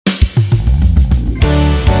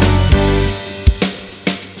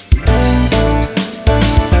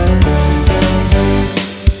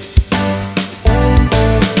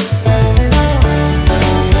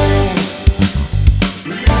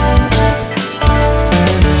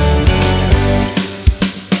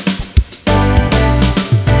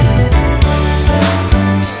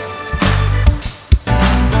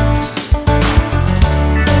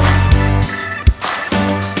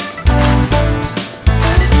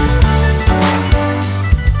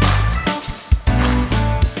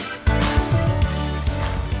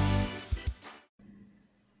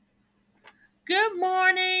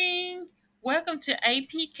to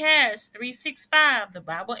AP Cast 365, the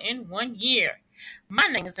Bible in 1 year. My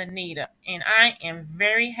name is Anita, and I am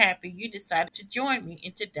very happy you decided to join me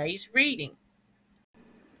in today's reading.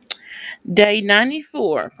 Day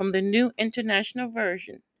 94 from the New International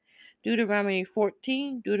Version. Deuteronomy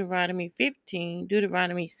 14, Deuteronomy 15,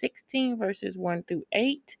 Deuteronomy 16, verses 1 through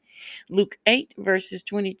 8, Luke 8, verses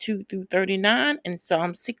 22 through 39, and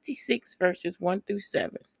Psalm 66, verses 1 through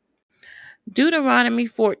 7. Deuteronomy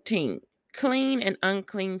 14, clean and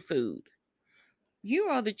unclean food. You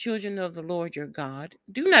are the children of the Lord your God.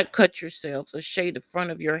 Do not cut yourselves or shave the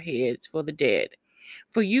front of your heads for the dead,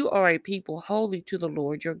 for you are a people holy to the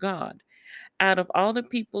Lord your God. Out of all the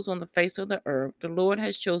peoples on the face of the earth, the Lord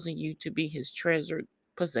has chosen you to be his treasured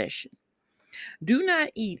possession. Do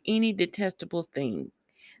not eat any detestable thing.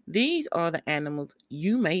 These are the animals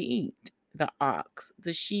you may eat: the ox,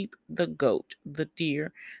 the sheep, the goat, the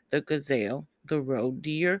deer, the gazelle, the roe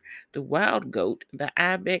deer, the wild goat, the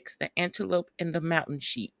ibex, the antelope, and the mountain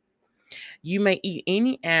sheep. You may eat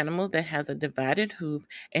any animal that has a divided hoof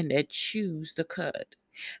and that chews the cud.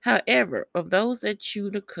 However, of those that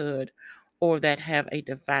chew the cud or that have a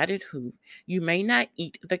divided hoof, you may not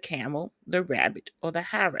eat the camel, the rabbit, or the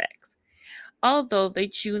hyrax. Although they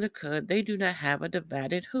chew the cud, they do not have a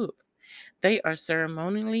divided hoof. They are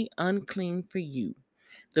ceremonially unclean for you.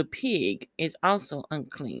 The pig is also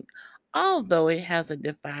unclean. Although it has a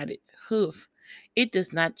divided hoof, it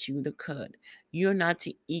does not chew the cud. You are not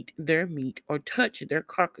to eat their meat or touch their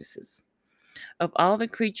carcasses. Of all the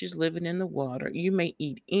creatures living in the water, you may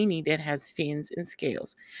eat any that has fins and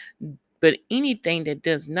scales. But anything that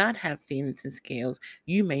does not have fins and scales,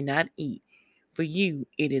 you may not eat. For you,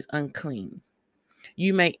 it is unclean.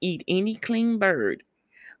 You may eat any clean bird,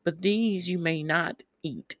 but these you may not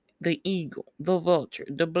eat: the eagle, the vulture,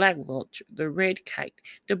 the black vulture, the red kite,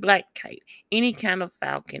 the black kite, any kind of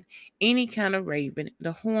falcon, any kind of raven,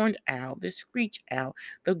 the horned owl, the screech owl,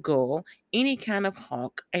 the gull, any kind of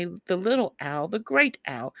hawk, the little owl, the great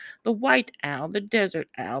owl, the white owl, the desert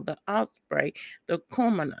owl, the osprey, the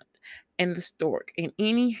cormorant, and the stork, and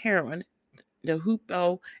any heron, the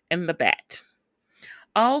hoopoe, and the bat.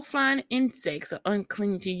 All flying insects are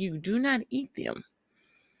unclean to you. Do not eat them.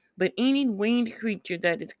 But any winged creature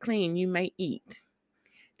that is clean you may eat.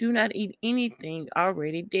 Do not eat anything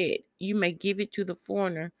already dead. You may give it to the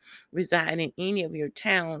foreigner residing in any of your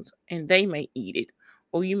towns, and they may eat it,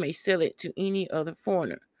 or you may sell it to any other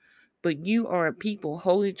foreigner. But you are a people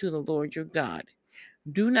holy to the Lord your God.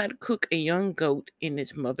 Do not cook a young goat in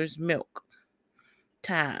its mother's milk.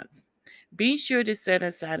 Tithes. Be sure to set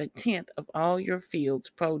aside a tenth of all your field's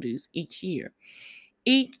produce each year.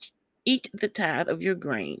 Eat the tithe of your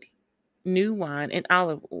grain, new wine and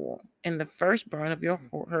olive oil, and the firstborn of your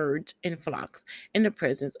herds and flocks, in the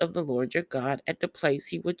presence of the Lord your God at the place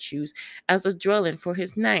he will choose as a dwelling for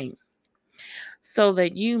his name, so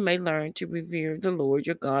that you may learn to revere the Lord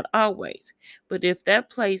your God always. But if that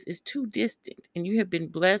place is too distant, and you have been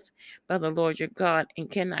blessed by the Lord your God and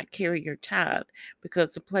cannot carry your tithe,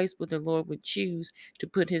 because the place where the Lord would choose to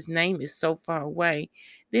put his name is so far away,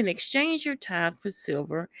 then exchange your tithe for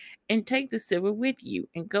silver, and take the silver with you,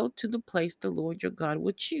 and go to the place the Lord your God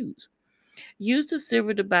will choose. Use the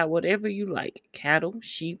silver to buy whatever you like: cattle,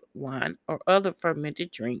 sheep, wine, or other fermented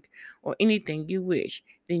drink, or anything you wish.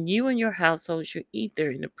 Then you and your household shall eat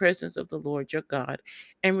there in the presence of the Lord your God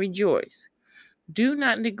and rejoice. Do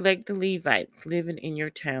not neglect the Levites living in your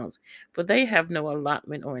towns, for they have no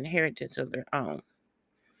allotment or inheritance of their own.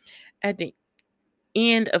 At the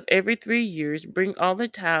end of every 3 years, bring all the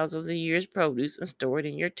tithes of the year's produce and store it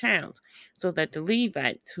in your towns, so that the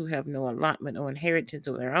Levites, who have no allotment or inheritance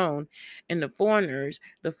of their own, and the foreigners,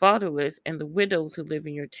 the fatherless, and the widows who live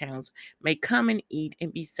in your towns may come and eat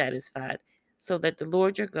and be satisfied, so that the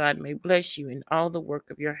Lord your God may bless you in all the work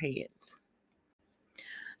of your hands.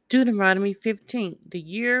 Deuteronomy 15, the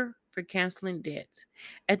year for canceling debts.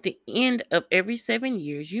 At the end of every 7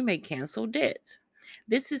 years, you may cancel debts.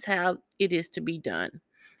 This is how it is to be done.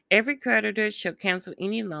 Every creditor shall cancel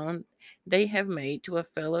any loan they have made to a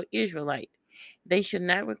fellow Israelite. They shall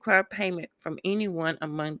not require payment from anyone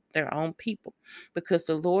among their own people, because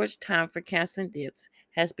the Lord's time for canceling debts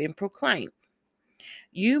has been proclaimed.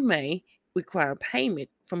 You may require payment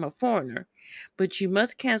from a foreigner, but you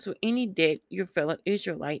must cancel any debt your fellow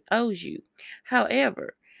Israelite owes you.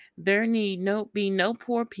 However, there need be no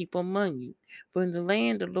poor people among you, for in the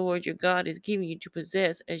land the Lord your God is giving you to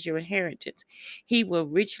possess as your inheritance, he will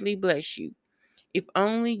richly bless you. If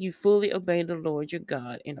only you fully obey the Lord your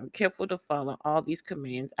God and are careful to follow all these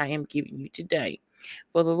commands I am giving you today.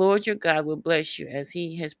 For the Lord your God will bless you as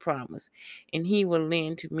he has promised, and he will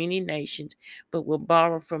lend to many nations, but will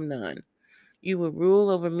borrow from none. You will rule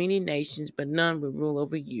over many nations, but none will rule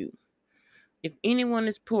over you. If anyone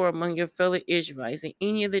is poor among your fellow Israelites in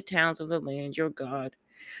any of the towns of the land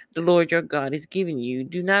the Lord your God is giving you,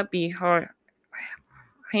 do not be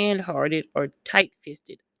hand-hearted or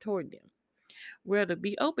tight-fisted toward them. Rather,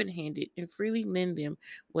 be open-handed and freely lend them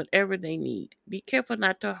whatever they need. Be careful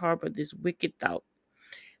not to harbor this wicked thought.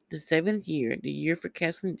 The seventh year, the year for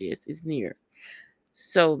canceling debts, is near,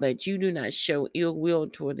 so that you do not show ill will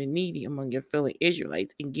toward the needy among your fellow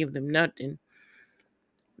Israelites and give them nothing.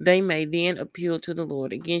 They may then appeal to the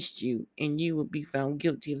Lord against you, and you will be found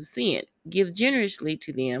guilty of sin. Give generously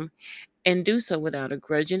to them, and do so without a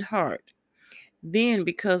grudging heart. Then,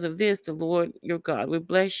 because of this, the Lord your God will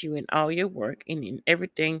bless you in all your work and in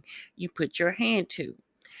everything you put your hand to.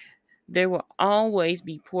 There will always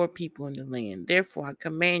be poor people in the land. Therefore, I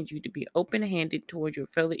command you to be open handed toward your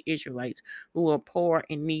fellow Israelites who are poor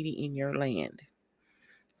and needy in your land.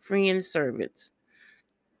 Friends, servants,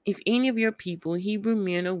 if any of your people, Hebrew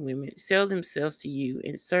men or women, sell themselves to you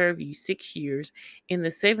and serve you 6 years, in the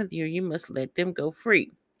seventh year you must let them go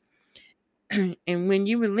free. And when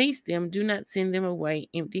you release them, do not send them away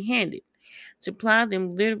empty handed. Supply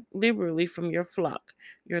them liberally from your flock,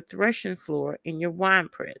 your threshing floor, and your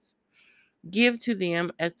winepress. Give to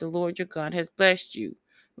them as the Lord your God has blessed you.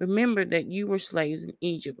 Remember that you were slaves in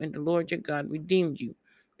Egypt, and the Lord your God redeemed you.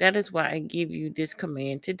 That is why I give you this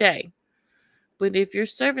command today. But if your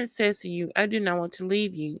servant says to you, I do not want to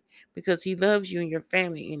leave you, because he loves you and your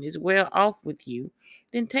family and is well off with you,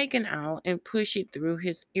 then take an awl and push it through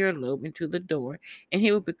his earlobe into the door, and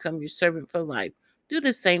he will become your servant for life. Do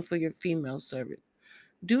the same for your female servant.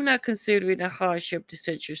 Do not consider it a hardship to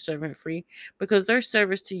set your servant free, because their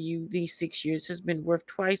service to you these 6 years has been worth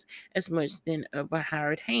twice as much than of a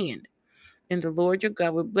hired hand. And the Lord your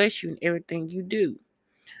God will bless you in everything you do.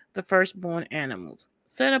 The firstborn animals.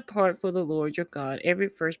 Set apart for the Lord your God every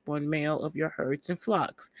firstborn male of your herds and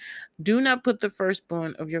flocks. Do not put the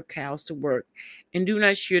firstborn of your cows to work, and do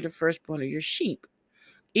not shear the firstborn of your sheep.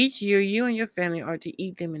 Each year you and your family are to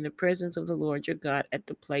eat them in the presence of the Lord your God at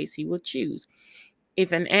the place he will choose.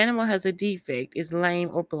 If an animal has a defect, is lame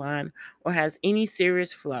or blind, or has any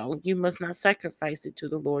serious flaw, you must not sacrifice it to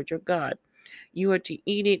the Lord your God. You are to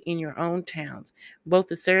eat it in your own towns. Both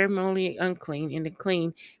the ceremonially unclean and the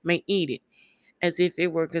clean may eat it, as if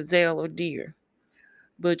it were gazelle or deer.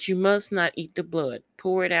 But you must not eat the blood.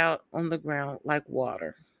 Pour it out on the ground like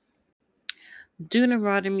water.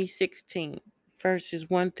 Deuteronomy 16, verses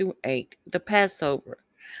 1 through 8. The Passover.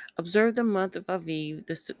 Observe the month of Aviv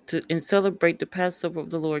and celebrate the Passover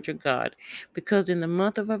of the Lord your God, because in the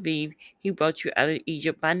month of Aviv he brought you out of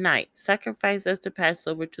Egypt by night. Sacrifice as the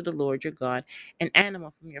Passover to the Lord your God an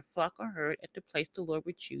animal from your flock or herd at the place the Lord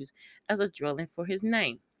would choose as a dwelling for his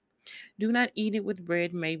name. Do not eat it with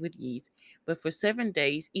bread made with yeast, but for 7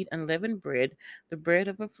 days eat unleavened bread, the bread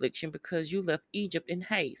of affliction, because you left Egypt in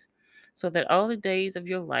haste, so that all the days of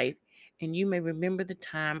your life, and you may remember the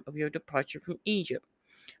time of your departure from Egypt.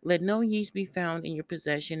 Let no yeast be found in your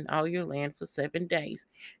possession in all your land for 7 days.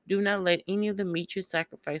 Do not let any of the meat you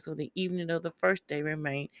sacrifice on the evening of the first day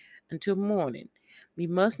remain until morning. You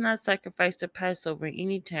must not sacrifice the Passover in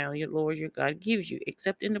any town your Lord your God gives you,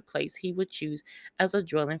 except in the place he would choose as a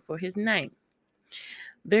dwelling for his name.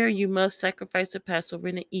 There you must sacrifice the Passover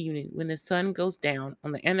in the evening when the sun goes down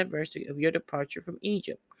on the anniversary of your departure from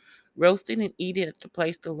Egypt. Roast it and eat it at the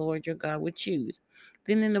place the Lord your God would choose.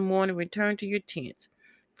 Then in the morning return to your tents.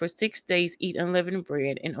 For 6 days eat unleavened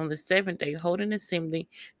bread, and on the seventh day hold an assembly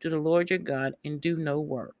to the Lord your God, and do no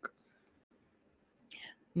work.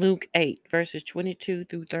 Luke 8, verses 22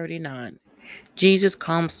 through 39. Jesus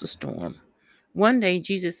calms the storm. One day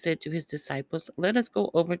Jesus said to his disciples, Let us go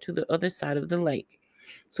over to the other side of the lake.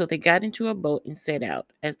 So they got into a boat and set out.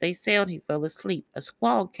 As they sailed, he fell asleep. A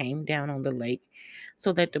squall came down on the lake,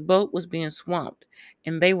 so that the boat was being swamped,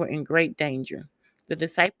 and they were in great danger. The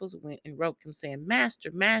disciples went and woke him, saying,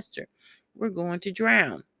 Master, Master, we're going to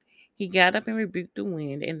drown. He got up and rebuked the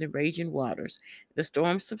wind and the raging waters. The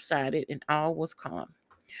storm subsided, and all was calm.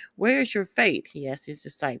 Where is your faith? He asked his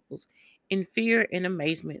disciples. In fear and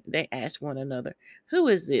amazement, they asked one another, Who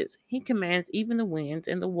is this? He commands even the winds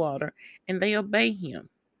and the water, and they obey him.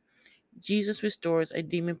 Jesus restores a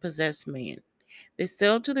demon possessed man. They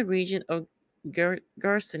sailed to the region of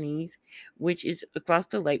Gergesenes, which is across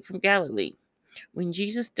the lake from Galilee. When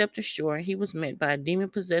Jesus stepped ashore, he was met by a demon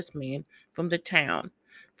possessed man from the town.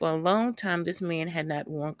 For a long time, this man had not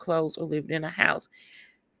worn clothes or lived in a house,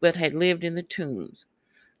 but had lived in the tombs.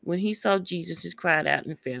 When he saw Jesus, he cried out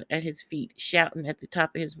and fell at his feet, shouting at the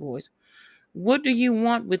top of his voice, What do you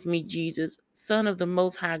want with me, Jesus, Son of the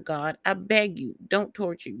Most High God? I beg you, don't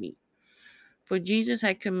torture me. For Jesus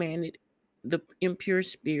had commanded the impure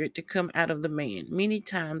spirit to come out of the man. Many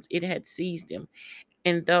times it had seized him,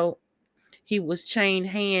 and though he was chained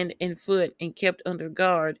hand and foot and kept under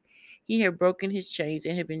guard, he had broken his chains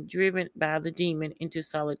and had been driven by the demon into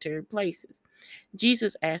solitary places.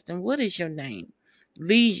 Jesus asked him, "What is your name?"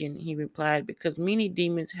 "Legion," he replied, because many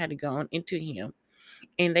demons had gone into him,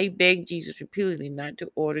 and they begged Jesus repeatedly not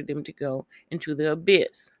to order them to go into the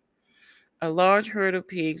abyss. A large herd of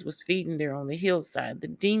pigs was feeding there on the hillside. The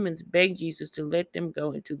demons begged Jesus to let them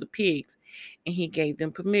go into the pigs, and he gave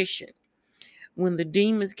them permission. When the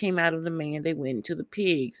demons came out of the man, they went into the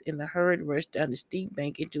pigs, and the herd rushed down the steep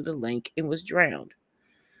bank into the lake and was drowned.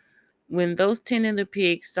 When those tending the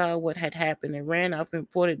pigs saw what had happened, they ran off and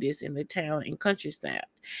reported this in the town and countryside,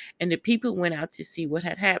 and the people went out to see what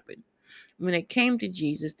had happened. When they came to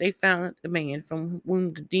Jesus, they found the man from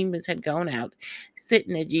whom the demons had gone out,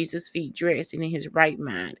 sitting at Jesus' feet, dressed and in his right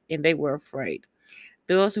mind, and they were afraid.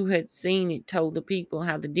 Those who had seen it told the people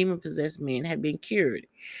how the demon possessed man had been cured.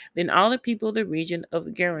 Then all the people of the region of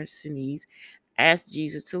the Gerasenes asked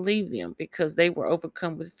Jesus to leave them because they were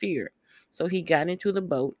overcome with fear. So he got into the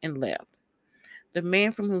boat and left. The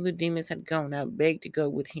man from whom the demons had gone out begged to go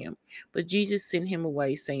with him, but Jesus sent him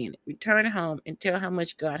away, saying, "Return home and tell how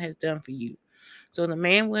much God has done for you." So the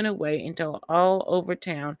man went away and told all over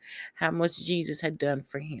town how much Jesus had done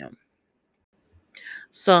for him.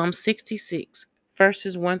 Psalm 66,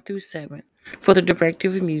 verses 1 through 7. For the director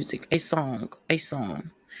of music, a song, a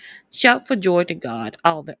psalm. Shout for joy to God,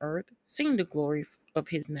 all the earth. Sing the glory of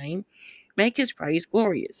his name. Make his praise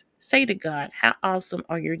glorious. Say to God, how awesome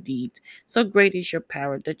are your deeds. So great is your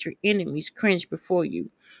power that your enemies cringe before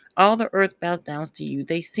you. All the earth bows down to you.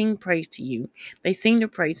 They sing praise to you. They sing the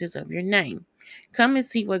praises of your name. Come and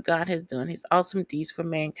see what God has done, his awesome deeds for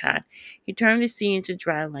mankind. He turned the sea into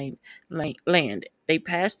dry land. They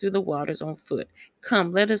passed through the waters on foot.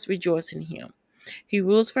 Come, let us rejoice in him. He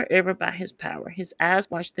rules forever by his power. His eyes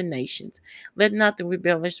watch the nations. Let not the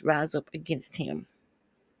rebellious rise up against him.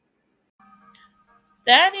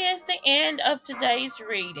 That is the end of today's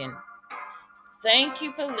reading. Thank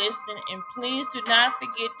you for listening, and please do not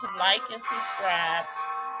forget to like and subscribe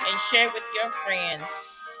and share with your friends.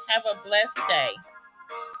 Have a blessed day.